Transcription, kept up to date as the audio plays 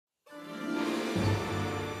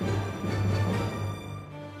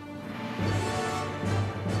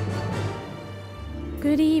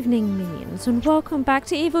Good evening, minions, and welcome back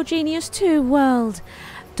to Evil Genius 2 World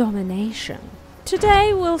Domination.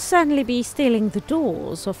 Today we'll certainly be stealing the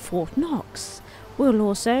doors of Fort Knox. We'll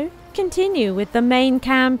also continue with the main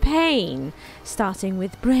campaign, starting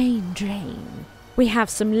with Brain Drain. We have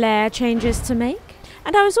some lair changes to make,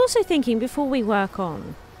 and I was also thinking before we work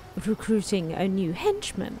on recruiting a new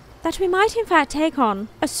henchman, that we might in fact take on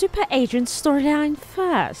a super agent storyline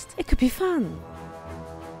first. It could be fun.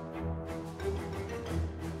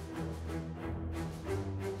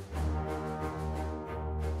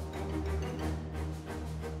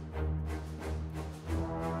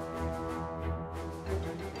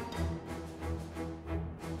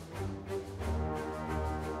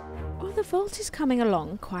 The vault is coming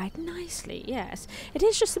along quite nicely, yes. It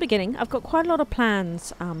is just the beginning. I've got quite a lot of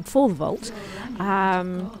plans for the vault. I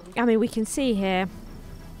mean, we can see here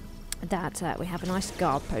that we have a nice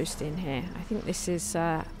guard post in here. I think this is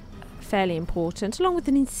fairly important, along with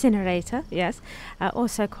an incinerator, yes.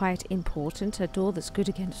 Also quite important, a door that's good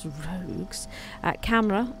against rogues.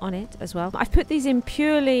 Camera on it as well. I've put these in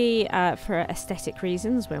purely for aesthetic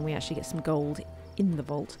reasons when we actually get some gold in the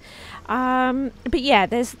vault. But yeah,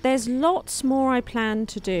 there's lots more I plan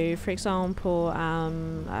to do. For example,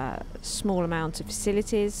 small amount of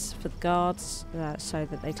facilities for the guards so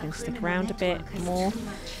that they tend to stick around a bit more.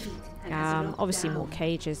 Obviously more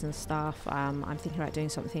cages and stuff. I'm thinking about doing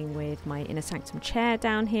something with my inner sanctum chair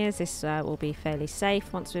down here. This will be fairly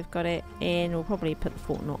safe once we've got it in. We'll probably put the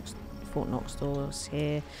Fort Knox doors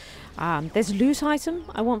here. There's a loot item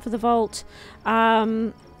I want for the vault.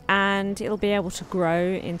 And it'll be able to grow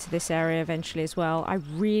into this area eventually as well. I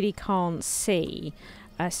really can't see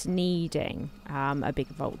us needing a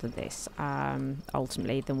bigger vault than this,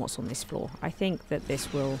 ultimately, than what's on this floor. I think that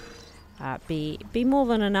this will be more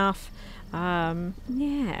than enough.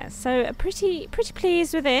 Yeah, so pretty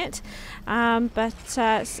pleased with it, but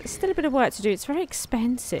still a bit of work to do. It's very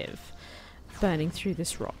expensive burning through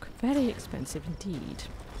this rock. Very expensive indeed.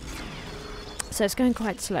 So it's going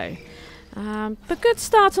quite slow. But good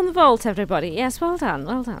start on the vault, everybody. Yes, well done,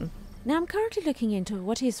 well done. Now, I'm currently looking into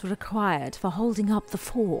what is required for holding up the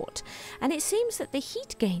fort, and it seems that the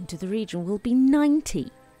heat gain to the region will be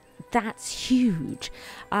 90. That's huge.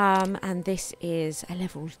 And this is a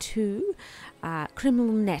level 2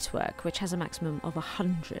 criminal network, which has a maximum of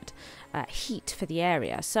 100 heat for the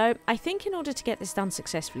area. So I think in order to get this done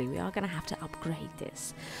successfully, we are going to have to upgrade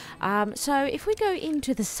this. So if we go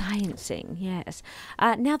into the sciencing, yes,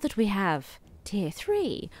 now that we have Tier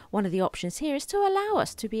 3, one of the options here is to allow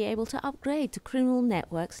us to be able to upgrade to Criminal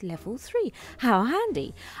Networks Level 3. How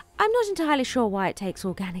handy. I'm not entirely sure why it takes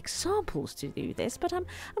organic samples to do this, but I'm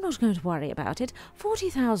not going to worry about it.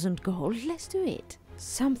 40,000 gold, let's do it.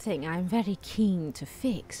 Something I'm very keen to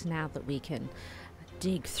fix now that we can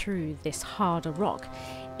dig through this harder rock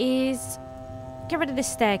is get rid of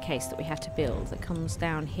this staircase that we have to build that comes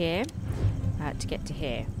down here to get to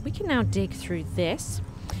here. We can now dig through this.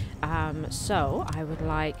 So I would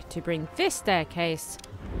like to bring this staircase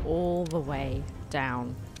all the way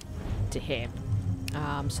down to here,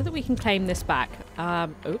 so that we can claim this back.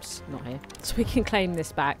 Oops, not here. So we can claim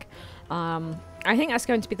this back. I think that's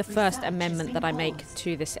going to be the first amendment that I make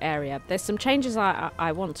to this area. There's some changes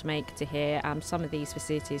I want to make to here. Some of these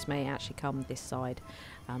facilities may actually come this side,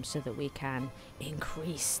 so that we can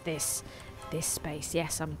increase this space.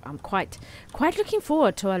 Yes, I'm quite looking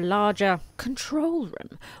forward to a larger control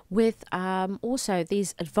room with also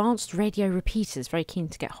these advanced radio repeaters. Very keen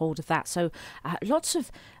to get hold of that. So lots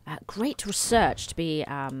of great research to be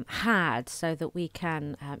had so that we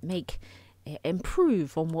can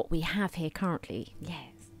improve on what we have here currently.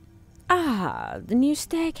 Yes. The new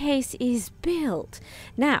staircase is built.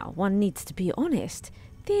 Now, one needs to be honest.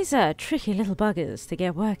 These are tricky little buggers to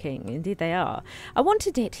get working. Indeed they are. I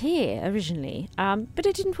wanted it here originally, but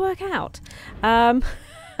it didn't work out.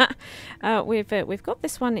 We've got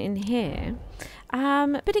this one in here,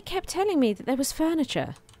 but it kept telling me that there was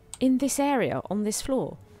furniture in this area on this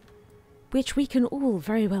floor, which we can all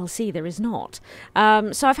very well see there is not.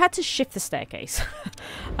 So I've had to shift the staircase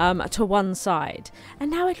to one side,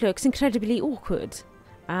 and now it looks incredibly awkward.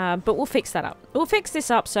 But we'll fix that up. We'll fix this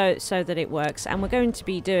up so that it works, and we're going to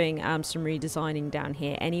be doing some redesigning down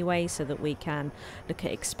here anyway, so that we can look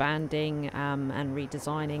at expanding and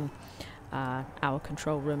redesigning our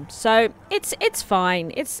control room. So it's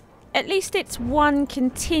fine. At least it's one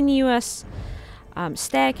continuous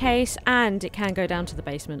staircase, and it can go down to the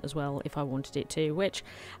basement as well if I wanted it to. Which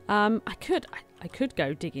I could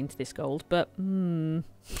go dig into this gold, but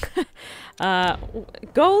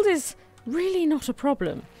gold is really not a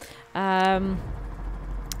problem.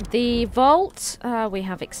 The vault we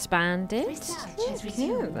have expanded.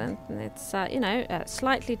 Yeah, it's you know,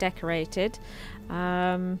 slightly decorated.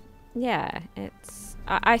 Yeah, it's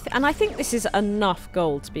I think this is enough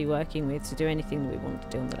gold to be working with to do anything that we want to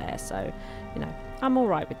do on the lair. So, you know, I'm all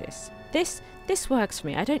right with this. This works for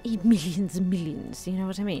me. I don't need millions and millions. You know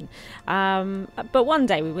what I mean? But one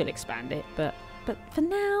day we will expand it. But for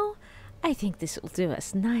now, I think this will do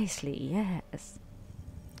us nicely. Yes.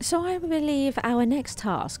 So I believe our next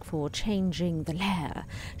task for changing the lair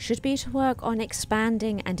should be to work on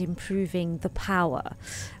expanding and improving the power.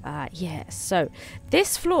 Yes, so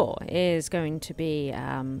this floor is going to be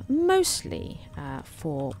mostly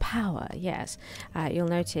for power, yes. You'll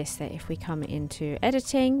notice that if we come into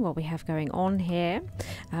editing, what we have going on here,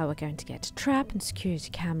 we're going to get a trap and security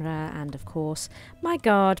camera and of course my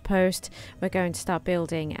guard post. We're going to start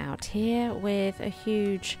building out here with a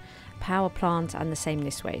huge power plant and the same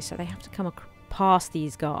this way, so they have to come past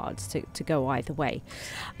these guards to go either way.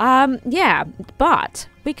 Yeah, but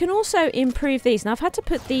we can also improve these. Now I've had to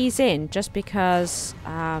put these in just because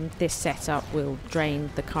this setup will drain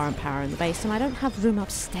the current power in the base and I don't have room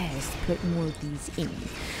upstairs to put more of these in.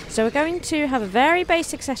 So we're going to have a very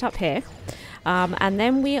basic setup here, and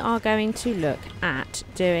then we are going to look at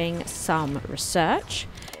doing some research.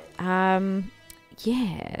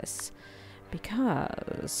 Yes,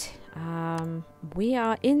 because we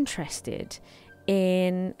are interested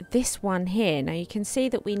in this one here. Now you can see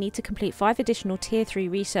that we need to complete 5 additional tier 3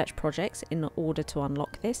 research projects in order to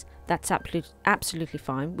unlock this. That's absolutely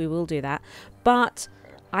fine. We will do that. But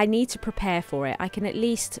I need to prepare for it. I can at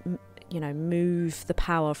least, you know, move the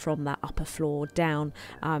power from that upper floor down,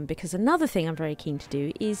 because another thing I'm very keen to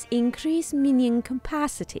do is increase minion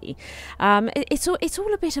capacity. It's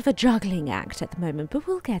all a bit of a juggling act at the moment, but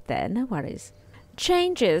we'll get there. No worries.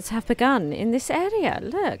 Changes have begun in this area.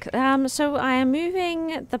 Look, so I am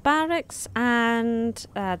moving the barracks and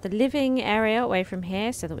the living area away from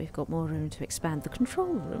here so that we've got more room to expand the control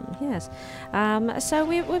room. Yes, so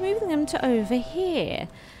we're moving them to over here,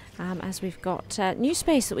 as we've got new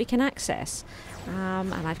space that we can access.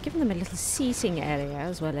 And I've given them a little seating area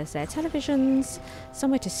as well as their televisions,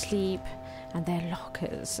 somewhere to sleep, and their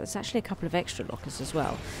lockers. There's actually a couple of extra lockers as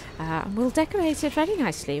well. And we'll decorate it very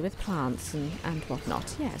nicely with plants and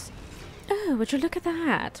whatnot, yes. Oh, would you look at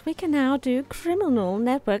that? We can now do criminal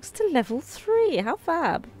networks to level 3. How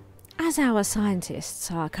fab. As our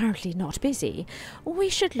scientists are currently not busy, we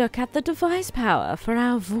should look at the device power for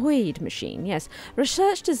our V.O.I.D machine. Yes,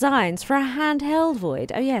 research designs for a handheld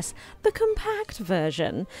V.O.I.D. Oh yes, the compact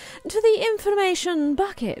version. To the information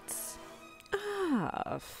buckets.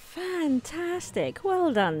 Ah, fantastic.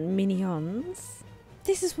 Well done, minions.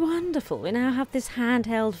 This is wonderful. We now have this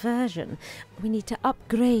handheld version. We need to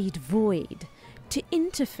upgrade V.O.I.D to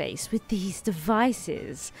interface with these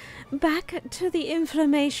devices. Back to the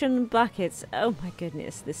information buckets. Oh my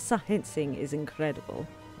goodness, the sciencing is incredible.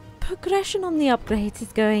 Progression on the upgrades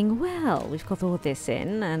is going well. We've got all this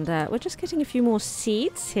in and we're just getting a few more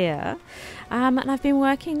seats here. And I've been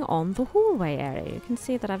working on the hallway area. You can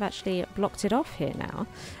see that I've actually blocked it off here now.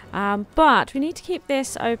 But we need to keep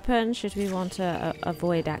this open should we want to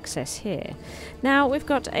avoid access here. Now we've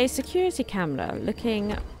got a security camera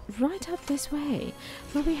looking right up this way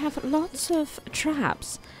where we have lots of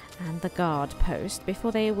traps and the guard post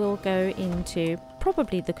before they will go into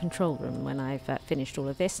probably the control room when I've finished all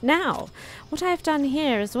of this. Now, what I've done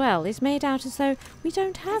here as well is made out as though we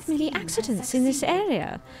don't have many accidents in this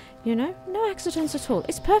area. You know, no accidents at all.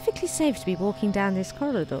 It's perfectly safe to be walking down this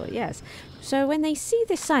corridor, yes. So when they see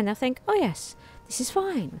this sign, they'll think, oh yes, this is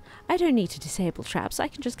fine. I don't need to disable traps. I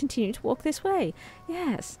can just continue to walk this way.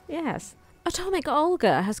 Yes, yes. Atomic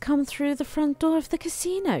Olga has come through the front door of the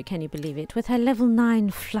casino, can you believe it, with her level 9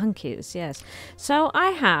 flunkies, yes. So I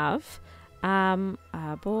have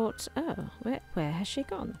bought, oh, where has she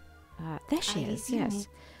gone? There she is, yes.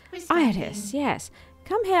 Iris, yes.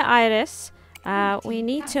 Come here, Iris. We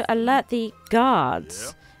need to alert the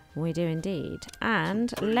guards. We do indeed.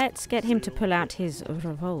 And let's get him to pull out his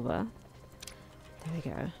revolver. There we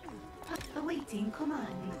go. Awaiting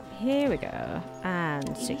command. Here we go.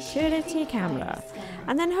 And security camera.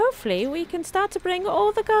 And then hopefully we can start to bring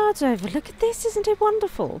all the guards over. Look at this, isn't it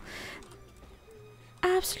wonderful?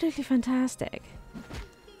 Absolutely fantastic.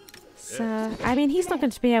 So, I mean, he's not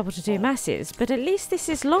going to be able to do masses, but at least this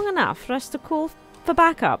is long enough for us to call for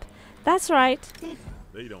backup. That's right.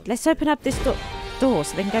 Let's open up this door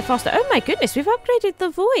so they can go faster. Oh my goodness, we've upgraded the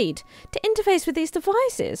V.O.I.D to interface with these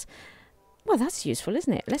devices. Well, that's useful,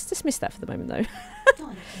 isn't it? Let's dismiss that for the moment, though.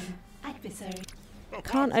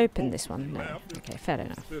 Can't open this one, no. Okay, fair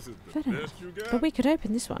enough. Fair enough. But we could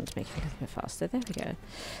open this one to make it a little bit faster. There we go.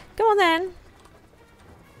 Go on then.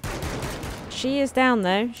 She is down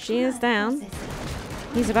though. She is down.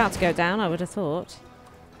 He's about to go down, I would have thought.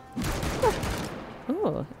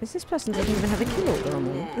 Oh, is this person doesn't even have a kill order on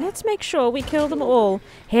them? Let's make sure we kill them all.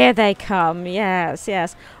 Here they come. Yes,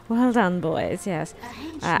 yes. Well done, boys. Yes.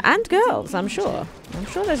 And girls, I'm sure. I'm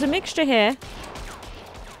sure there's a mixture here.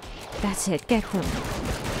 That's it. Get them.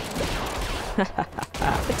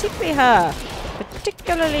 Particularly her.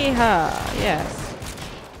 Particularly her. Yes.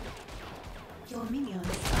 Your minions.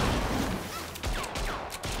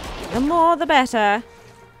 The more the better.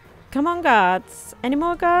 Come on, guards. Any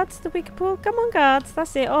more guards that we can pull? Come on, guards.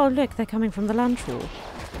 That's it. Oh, look, they're coming from the lunch hall.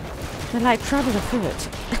 They're like trouble afoot.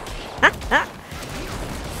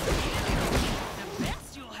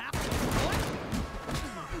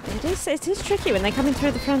 It is tricky when they're coming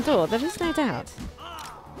through the front door. There is no doubt.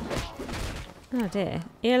 Oh, dear.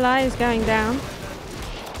 Eli is going down.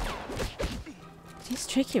 It is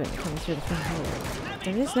tricky when they're coming through the front door.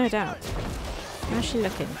 There is no doubt. How's she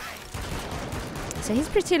looking? So he's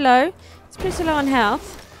pretty low. He's pretty low on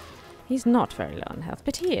health. He's not very low on health,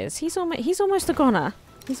 but he is. He's almost a goner.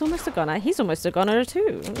 He's almost a goner. He's almost a goner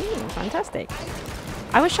too. Fantastic.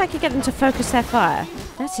 I wish I could get them to focus their fire.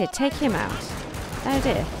 That's it. Take him out. Oh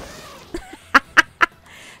dear.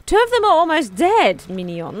 Two of them are almost dead,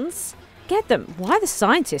 minions. Get them. Why are the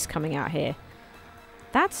scientists coming out here?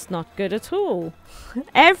 That's not good at all.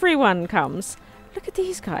 Everyone comes. Look at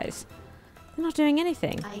these guys. They're not doing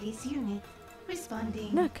anything. Iris unit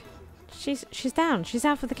responding. Look, she's down. She's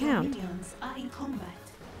out for the Your count. minions are in combat.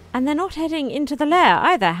 And they're not heading into the lair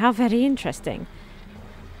either. How very interesting.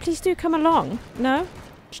 Please do come along. No?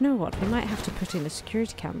 Do you know what? We might have to put in a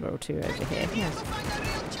security camera or two over here. Yes.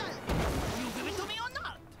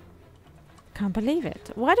 Can't believe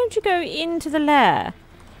it. Why don't you go into the lair?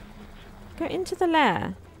 Go into the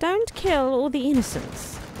lair. Don't kill all the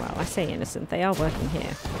innocents. Well, I say innocent. They are working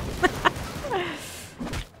here.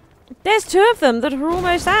 There's two of them that are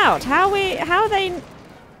almost out. How are they...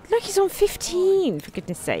 Look, he's on 15, for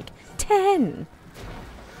goodness sake. 10.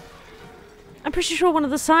 I'm pretty sure one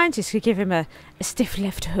of the scientists could give him a stiff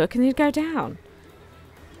left hook and he'd go down.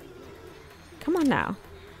 Come on now.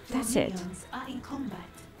 That's Your it. minions are in combat.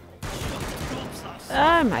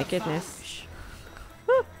 Oh my goodness.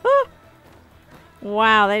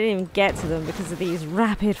 Wow, they didn't even get to them because of these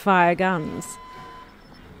rapid fire guns.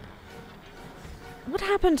 What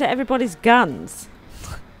happened to everybody's guns?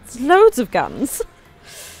 There's loads of guns.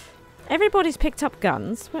 Everybody's picked up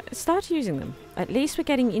guns. Start using them. At least we're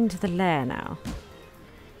getting into the lair now.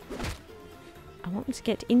 I want them to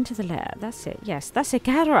get into the lair. That's it. Yes, that's it.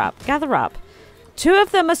 Gather up. Gather up. Two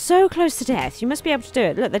of them are so close to death. You must be able to do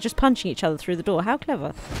it. Look, they're just punching each other through the door. How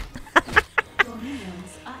clever. Your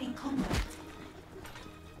minions are in combat.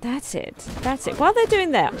 That's it. That's it. While they're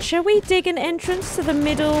doing that, shall we dig an entrance to the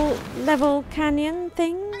middle level canyon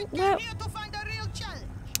thing? Well,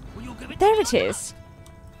 there it is.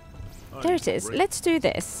 There it is. Let's do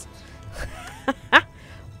this.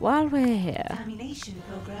 While we're here. Domination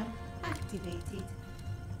program activated.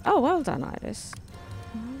 Oh, well done, Iris.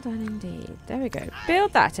 Well done indeed. There we go.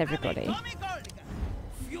 Build that, everybody.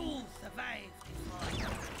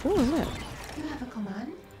 Oh, look. You have a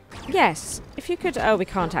command? Yes. If you could... Oh, we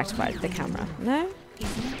can't activate the camera. No?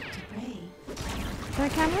 Is not to pray. No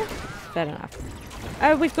camera? Fair enough.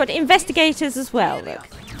 Oh, we've got investigators as well. Look.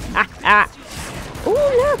 Ah, ah.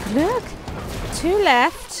 Oh, look, look. Two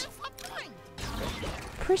left.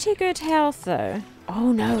 Pretty good health, though.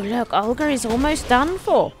 Oh, no, look. Olga is almost done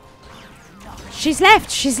for. She's left.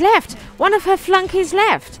 She's left. One of her flunkies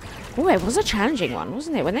left. Oh, it was a challenging one,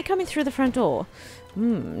 wasn't it? When they're coming through the front door.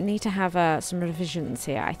 Need to have some revisions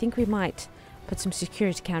here. I think we might put some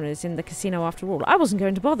security cameras in the casino after all. I wasn't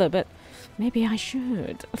going to bother, but maybe I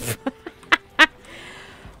should.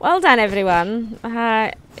 Well done, everyone.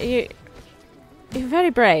 You're very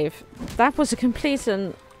brave. That was a complete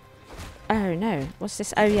and... Oh, no. What's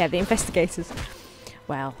this? Oh, yeah, the investigators.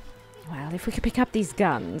 Well, if we could pick up these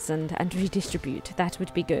guns and redistribute, that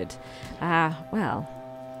would be good. Well,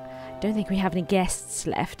 don't think we have any guests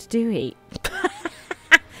left, do we?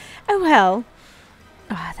 Oh, well.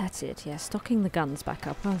 Ah, that's it. Yeah, stocking the guns back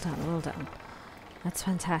up. Well done, well done. That's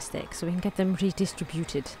fantastic. So we can get them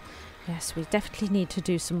redistributed Yes, we definitely need to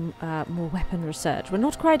do some more weapon research. We're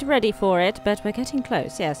not quite ready for it, but we're getting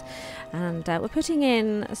close, yes. And we're putting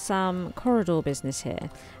in some corridor business here.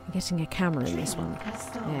 I'm getting a camera in this one.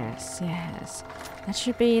 Yes, yes. That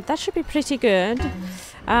should be pretty good.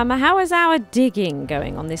 How is our digging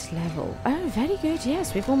going on this level? Oh, very good,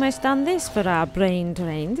 yes. We've almost done this for our brain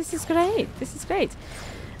drain. This is great. This is great.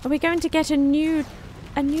 Are we going to get a new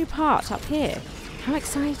part up here? How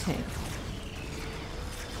exciting.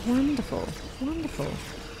 Wonderful, wonderful.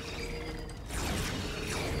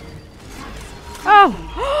 Oh!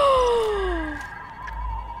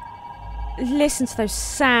 Listen to those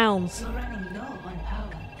sounds. You're running low on power.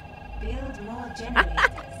 Build more generators.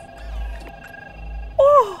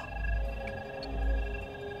 Oh!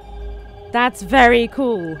 That's very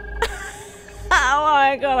cool. Oh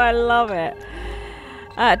my god, I love it.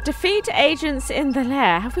 Defeat agents in the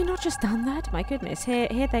lair. Have we not just done that? My goodness, here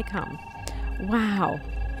they come. Wow.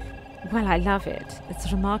 Well, I love it.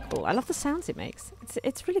 It's remarkable. I love the sounds it makes.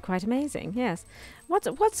 It's really quite amazing. Yes.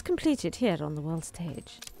 What's completed here on the world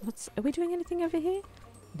stage? Are we doing anything over here?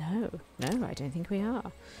 No, I don't think we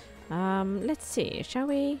are. Let's see. Shall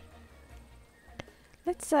we?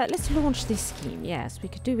 Let's launch this scheme. Yes, we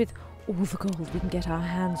could do with all the gold we can get our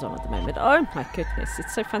hands on at the moment. Oh my goodness,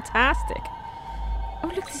 it's so fantastic.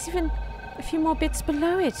 Oh look, there's even a few more bits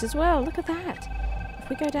below it as well. Look at that. If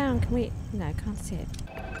we go down, can we? No, can't see it.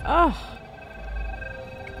 Oh,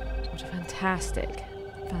 what a fantastic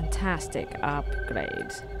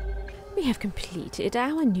upgrade. We have completed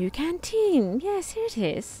our new canteen. Yes, here it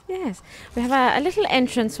is. Yes, we have a little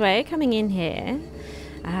entranceway coming in here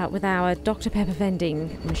with our Dr. Pepper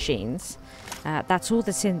vending machines. That's all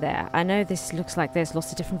that's in there. I know this looks like there's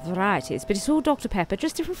lots of different varieties, but it's all Dr. Pepper,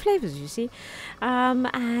 just different flavours, you see.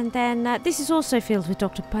 And then this is also filled with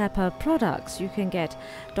Dr. Pepper products. You can get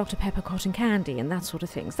Dr. Pepper cotton candy and that sort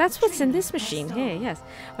of things. That's what's in this machine here, yes.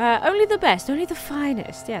 Only the best, only the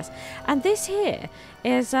finest, yes. And this here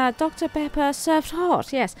is Dr. Pepper served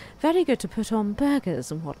hot, yes. Very good to put on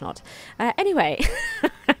burgers and whatnot. Anyway,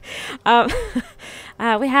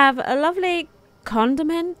 we have a lovely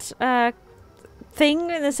condiment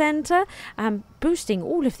thing in the centre, boosting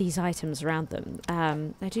all of these items around them.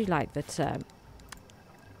 I do like that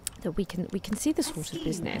that we can see the sort of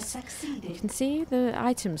business. You can see the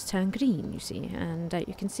items turn green, you see, and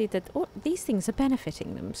you can see that these things are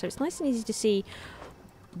benefiting them. So it's nice and easy to see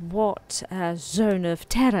what zone of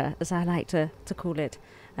terror, as I like to call it,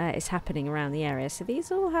 is happening around the area. So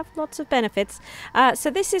these all have lots of benefits. So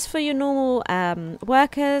this is for your normal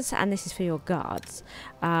workers, and this is for your guards.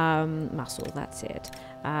 Muscle, that's it.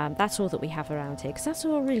 That's all that we have around here, because that's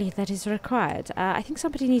all really that is required. I think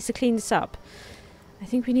somebody needs to clean this up. I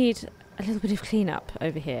think we need a little bit of cleanup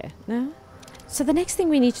over here. No? So the next thing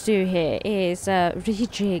we need to do here is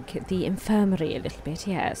rejig the infirmary a little bit,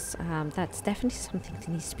 yes. That's definitely something that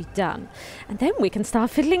needs to be done. And then we can start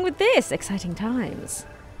fiddling with this. Exciting times.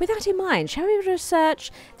 With that in mind, shall we research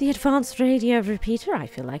the advanced radio repeater? I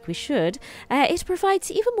feel like we should. It provides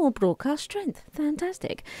even more broadcast strength.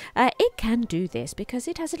 Fantastic. It can do this because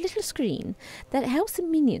it has a little screen that helps the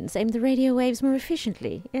minions aim the radio waves more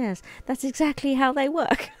efficiently. Yes, that's exactly how they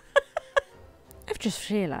work. I've just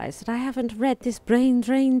realised that I haven't read this brain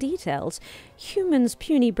drain details. Humans'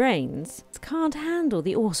 puny brains can't handle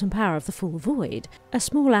the awesome power of the full void. A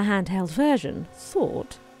smaller handheld version,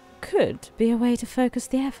 thought, could be a way to focus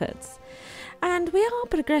the efforts. And we are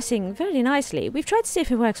progressing very nicely. We've tried to see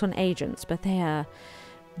if it works on agents, but they are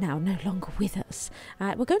now no longer with us.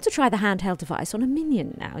 We're going to try the handheld device on a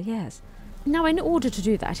minion now, yes. Now, in order to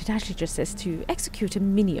do that, it actually just says to execute a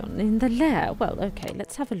minion in the lair. Well, okay,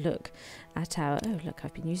 let's have a look at our... Oh, look,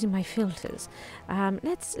 I've been using my filters.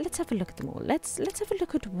 Let's have a look at them all. Let's have a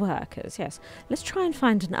look at workers, yes. Let's try and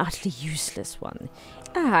find an utterly useless one.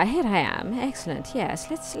 Ah, here I am. Excellent, yes.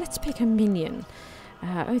 Let's pick a minion.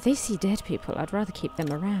 Oh, they see dead people. I'd rather keep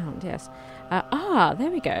them around, yes. There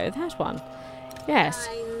we go. That one. Yes.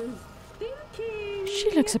 She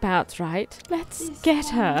looks about right. Let's get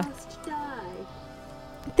her.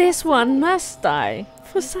 This one must die.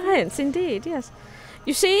 For science, indeed, yes.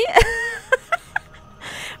 You see?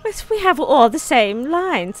 We have all the same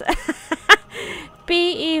lines.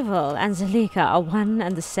 Be evil and Zalika are one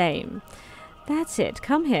and the same. That's it.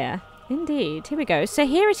 Come here. Indeed. Here we go. So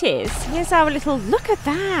here it is. Here's our little... Look at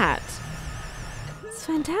that. It's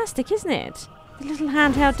fantastic, isn't it? The little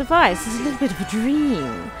handheld device is a little bit of a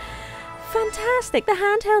dream. Fantastic. The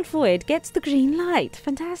handheld void gets the green light.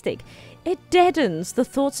 Fantastic. It deadens the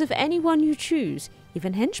thoughts of anyone you choose.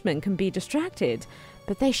 Even henchmen can be distracted,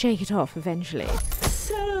 but they shake it off eventually.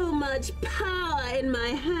 So much power in my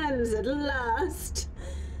hands at last.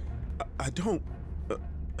 I don't...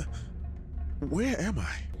 where am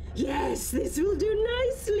I? Yes, this will do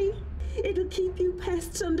nicely. It'll keep you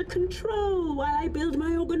pests under control while I build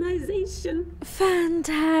my organization.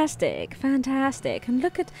 Fantastic, fantastic. And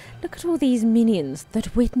look at all these minions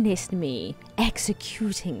that witnessed me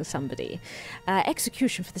executing somebody.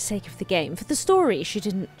 Execution for the sake of the game. For the story, she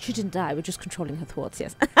didn't die. We're just controlling her thoughts,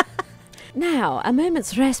 yes. Now, a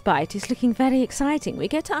moment's respite is looking very exciting. We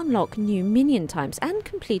get to unlock new minion types and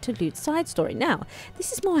complete a loot side story. Now,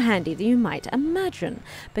 this is more handy than you might imagine,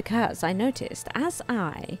 because I noticed as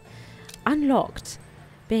I unlocked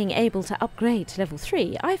being able to upgrade to level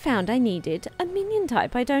 3, I found I needed a minion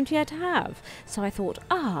type I don't yet have. So I thought,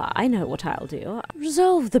 I know what I'll do.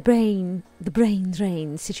 Resolve the brain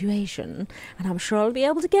drain situation, and I'm sure I'll be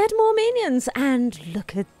able to get more minions. And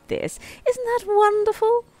look at this. Isn't that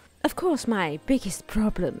wonderful? Of course, my biggest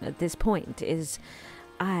problem at this point is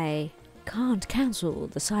I can't cancel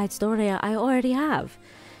the side story I already have.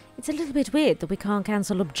 It's a little bit weird that we can't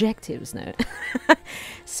cancel objectives, no?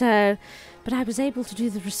 But I was able to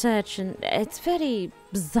do the research, and it's very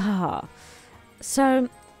bizarre. So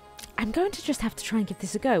I'm going to just have to try and give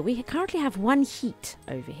this a go. We currently have 1 heat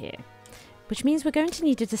over here, which means we're going to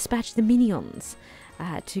need to dispatch the minions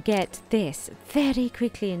to get this very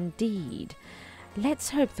quickly indeed. Let's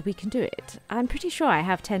hope that we can do it. I'm pretty sure I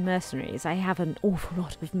have 10 mercenaries. I have an awful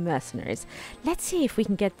lot of mercenaries. Let's see if we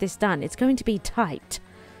can get this done. It's going to be tight.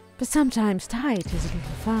 But sometimes tight is a little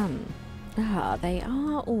fun. They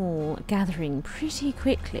are all gathering pretty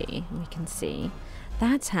quickly, we can see.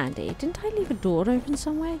 That's handy. Didn't I leave a door open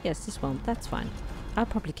somewhere? Yes, this one. That's fine. I'll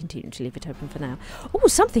probably continue to leave it open for now. Oh,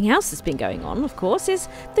 something else that's been going on, of course, is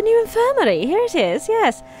the new infirmary. Here it is,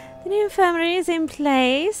 yes. The new infirmary is in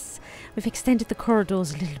place. We've extended the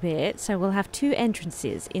corridors a little bit, so we'll have 2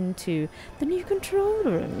 entrances into the new control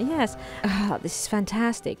room. Yes. This is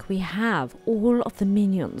fantastic. We have all of the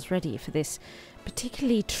minions ready for this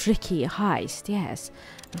particularly tricky heist. Yes.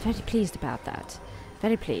 I'm very pleased about that.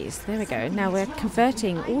 Very pleased. There we go. Now we're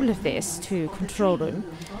converting all of this to control room.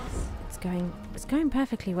 It's going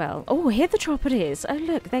perfectly well. Oh, here the chopper is. Oh,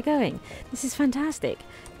 look, they're going. This is fantastic.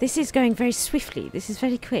 This is going very swiftly. This is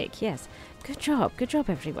very quick. Yes. Good job,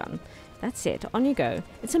 everyone. That's it. On you go.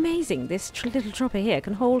 It's amazing. This little chopper here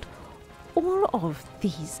can hold all of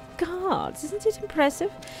these guards. Isn't it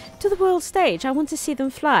impressive? To the world stage. I want to see them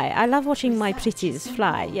fly. I love watching my pretties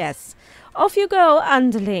fly. Yes. Off you go,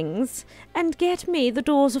 underlings, and get me the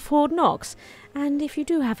doors of Fort Knox. And if you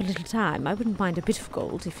do have a little time, I wouldn't mind a bit of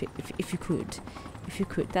gold if you could. If you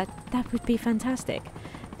could, that would be fantastic.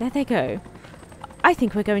 There they go. I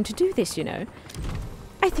think we're going to do this, you know.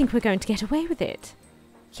 I think we're going to get away with it.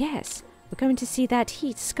 Yes, we're going to see that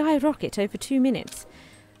heat skyrocket over 2 minutes.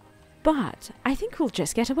 But I think we'll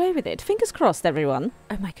just get away with it. Fingers crossed, everyone.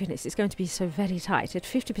 Oh my goodness, it's going to be so very tight. At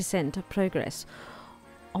 50% of progress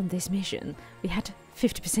on this mission, we had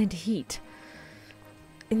 50% heat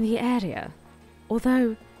in the area.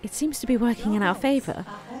 Although it seems to be working in our favour.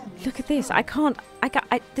 Look at this.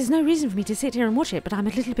 There's no reason for me to sit here and watch it, but I'm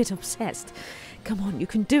a little bit obsessed. Come on, you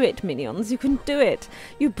can do it, minions. You can do it.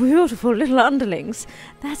 You beautiful little underlings.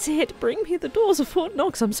 That's it. Bring me the doors of Fort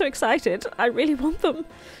Knox. I'm so excited. I really want them.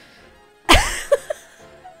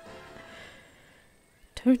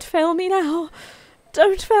 Don't fail me now.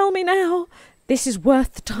 Don't fail me now. This is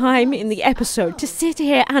worth the time in the episode to sit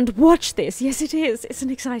here and watch this. Yes, it is. It's an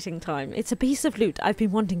exciting time. It's a piece of loot I've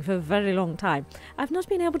been wanting for a very long time. I've not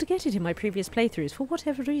been able to get it in my previous playthroughs for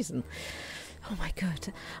whatever reason. Oh my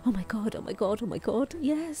god. Oh my god. Oh my god. Oh my god.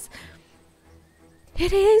 Yes.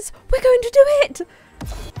 It is. We're going to do it.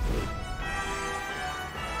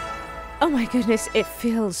 Oh my goodness. It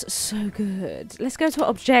feels so good. Let's go to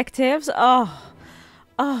objectives. Oh.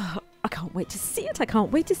 I can't wait to see it. I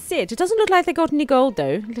can't wait to see it. It doesn't look like they got any gold,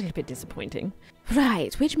 though. A little bit disappointing.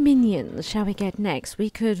 Right, which minions shall we get next? We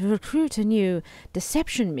could recruit a new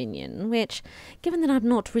deception minion, which, given that I'm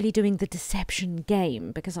not really doing the deception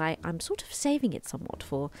game, because I'm sort of saving it somewhat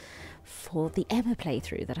for the Emma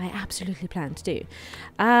playthrough that I absolutely plan to do.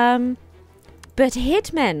 But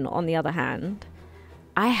hitmen, on the other hand,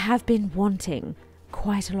 I have been wanting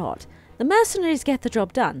quite a lot. The mercenaries get the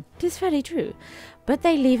job done. It is very true. But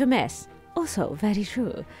they leave a mess. Also very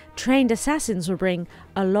true. Trained assassins will bring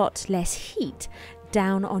a lot less heat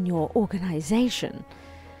down on your organization.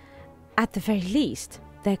 At the very least,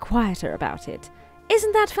 they're quieter about it.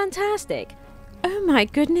 Isn't that fantastic? Oh my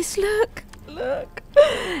goodness, look! Look!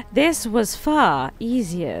 This was far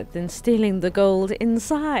easier than stealing the gold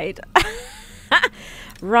inside.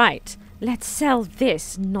 Right, let's sell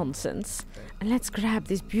this nonsense. And let's grab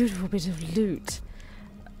this beautiful bit of loot.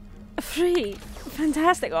 Free.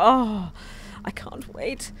 Fantastic. Oh, I can't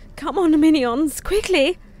wait. Come on, minions,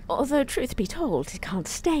 quickly. Although, truth be told, it can't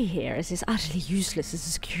stay here as it's utterly useless as a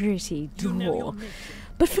security door.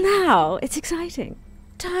 But for now, it's exciting.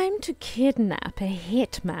 Time to kidnap a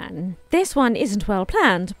hitman. This one isn't well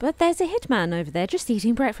planned, but there's a hitman over there just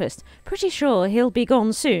eating breakfast. Pretty sure he'll be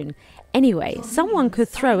gone soon. Anyway, someone could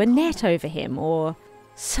throw a net over him or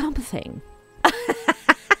something.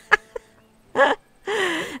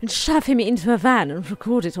 And shove him into a van and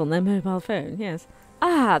record it on their mobile phone, yes.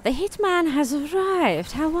 Ah, the hitman has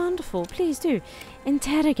arrived. How wonderful. Please do.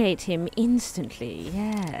 Interrogate him instantly,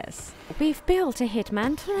 yes. We've built a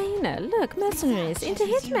hitman trainer. Look, mercenaries into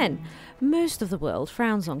hitmen. Most of the world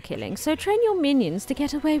frowns on killing, so train your minions to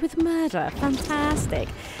get away with murder. Fantastic.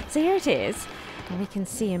 So here it is. And we can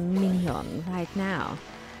see a minion right now.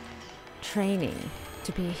 Training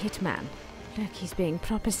to be a hitman. Look, he's being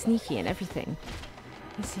proper sneaky and everything.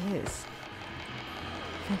 Yes, he is.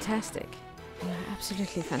 Fantastic. Yeah,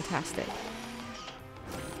 absolutely fantastic.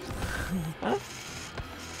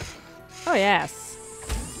 Oh, yes.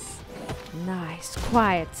 Nice,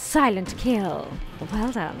 quiet, silent kill.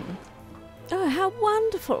 Well done. Oh, how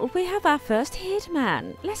wonderful. We have our first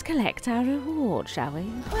hitman. Let's collect our reward, shall we?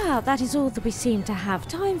 Well, that is all that we seem to have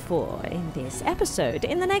time for in this episode.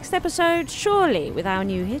 In the next episode, surely, with our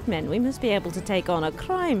new hitmen, we must be able to take on a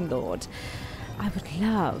crime lord. I would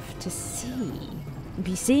love to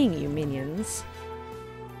be seeing you, minions.